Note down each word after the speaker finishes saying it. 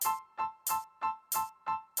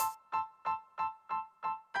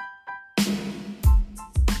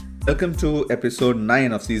Welcome to episode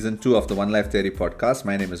 9 of season 2 of the One Life Theory podcast.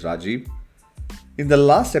 My name is Rajiv. In the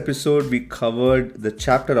last episode, we covered the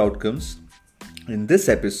chapter outcomes. In this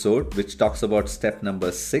episode, which talks about step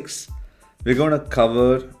number 6, we're going to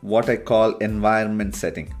cover what I call environment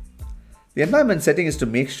setting. The environment setting is to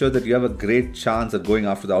make sure that you have a great chance of going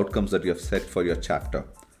after the outcomes that you have set for your chapter.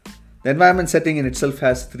 The environment setting in itself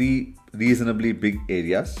has 3 reasonably big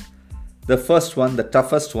areas. The first one, the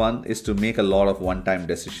toughest one, is to make a lot of one-time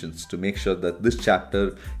decisions to make sure that this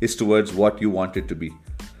chapter is towards what you want it to be.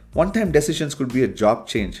 One-time decisions could be a job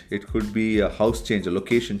change, it could be a house change, a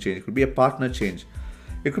location change, it could be a partner change.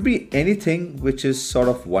 It could be anything which is sort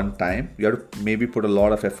of one time. You have to maybe put a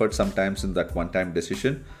lot of effort sometimes in that one-time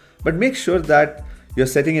decision, but make sure that you're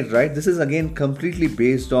setting it right. This is again completely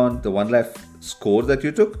based on the One Life score that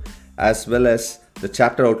you took, as well as the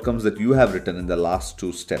chapter outcomes that you have written in the last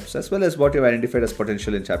 2 steps, as well as what you've identified as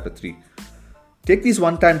potential in chapter 3. Take these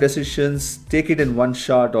one-time decisions, take it in one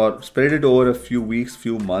shot or spread it over a few weeks,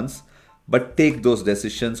 few months, but take those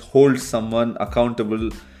decisions, hold someone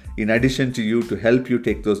accountable in addition to you to help you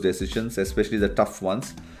take those decisions, especially the tough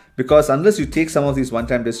ones. Because unless you take some of these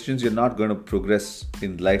one-time decisions, you're not going to progress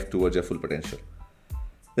in life towards your full potential.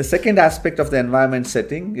 The second aspect of the environment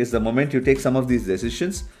setting is the moment you take some of these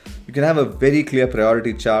decisions, you can have a very clear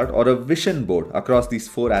priority chart or a vision board across these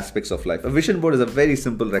 4 aspects of life. A vision board is a very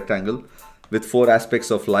simple rectangle with 4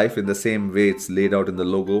 aspects of life in the same way it's laid out in the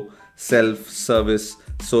logo: self, service,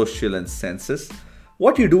 social, and senses.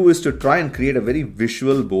 What you do is to try and create a very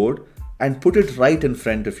visual board and put it right in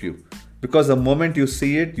front of you. Because the moment you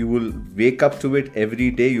see it, you will wake up to it every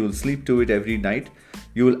day, you will sleep to it every night,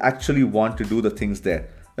 you will actually want to do the things there.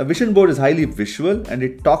 A vision board is highly visual and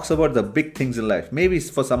it talks about the big things in life. Maybe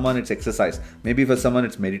for someone it's exercise, maybe for someone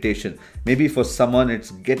it's meditation, maybe for someone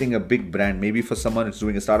it's getting a big brand, maybe for someone it's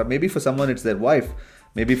doing a startup, maybe for someone it's their wife,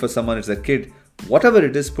 maybe for someone it's their kid. Whatever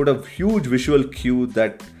it is, put a huge visual cue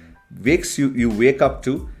that you wake up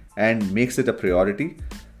to and makes it a priority.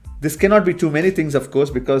 This cannot be too many things, of course,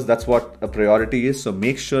 because that's what a priority is. So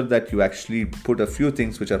make sure that you actually put a few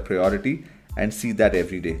things which are priority and see that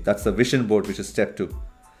every day. That's the vision board, which is step 2.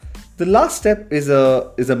 The last step is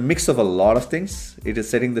a mix of a lot of things. It is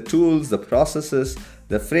setting the tools, the processes,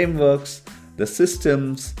 the frameworks, the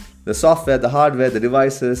systems, the software, the hardware, the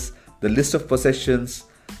devices, the list of possessions,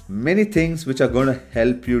 many things which are going to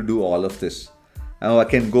help you do all of this. Now I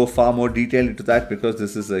can go far more detail into that because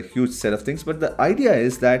this is a huge set of things, but the idea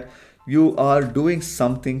is that you are doing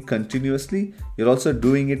something continuously. You're also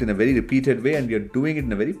doing it in a very repeated way and you're doing it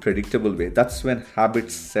in a very predictable way. That's when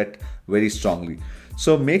habits set very strongly.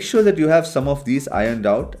 So make sure that you have some of these ironed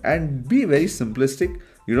out and be very simplistic.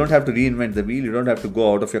 You don't have to reinvent the wheel. You don't have to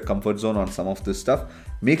go out of your comfort zone on some of this stuff.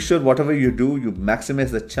 Make sure whatever you do, you maximize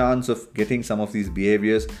the chance of getting some of these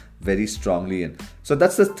behaviors very strongly in. So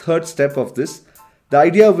that's the third step of this. The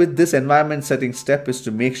idea with this environment setting step is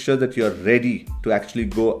to make sure that you're ready to actually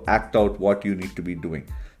go act out what you need to be doing.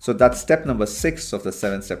 So that's step number 6 of the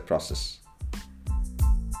 7-step process.